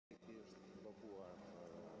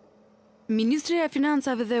Ministrja e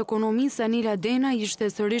Financave dhe Ekonomisë Anila Denaj ishte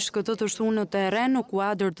sërish këtë të shtunë në terren në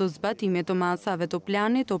kuadër të zbatimit të masave të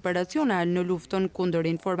Planit Operacional në luftën kundër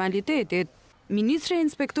Informalitetit. Ministrja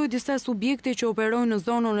inspektoi disa subjekte që operojnë në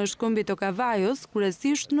zonën e shkëmbit të Kavajës,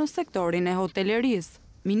 kryesisht në sektorin e hotelerisë.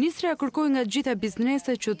 Ministrja kërkoi nga gjitha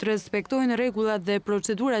bizneset që të respektojnë rregullat dhe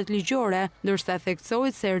procedurat ligjore, ndërsa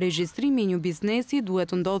theksoi se regjistrimi i një biznesi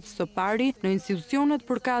duhet të ndodhë së pari në institucionet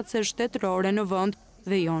përkatëse shtetërore në vend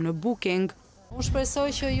dhe jo në booking. Unë shpresoj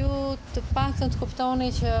që ju të paktën të kuptoni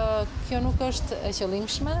që kjo nuk është e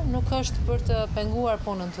qëllimshme, nuk është për të penguar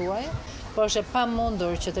punën tuaj, por është e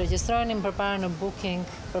pamundur që të regjistroheni përpara në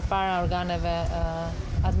booking, përpara organeve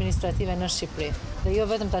administrative në Shqipëri, dhe jo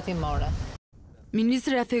vetëm tatimore.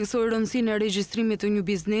 Ministrja theksoi rëndësinë e regjistrimit të një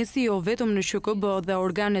biznesi jo vetëm në QKB dhe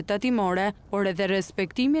organet tatimore, por edhe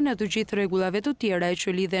respektimin e të gjithë rregullave të tjera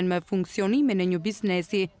që lidhen me funksionimin e një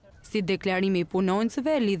biznesi, si deklarimi i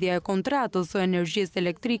punonjësve, lidhja e kontratës së energjisë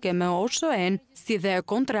elektrike me OSHN, si dhe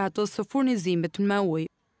kontratës së furnizimit me ujë.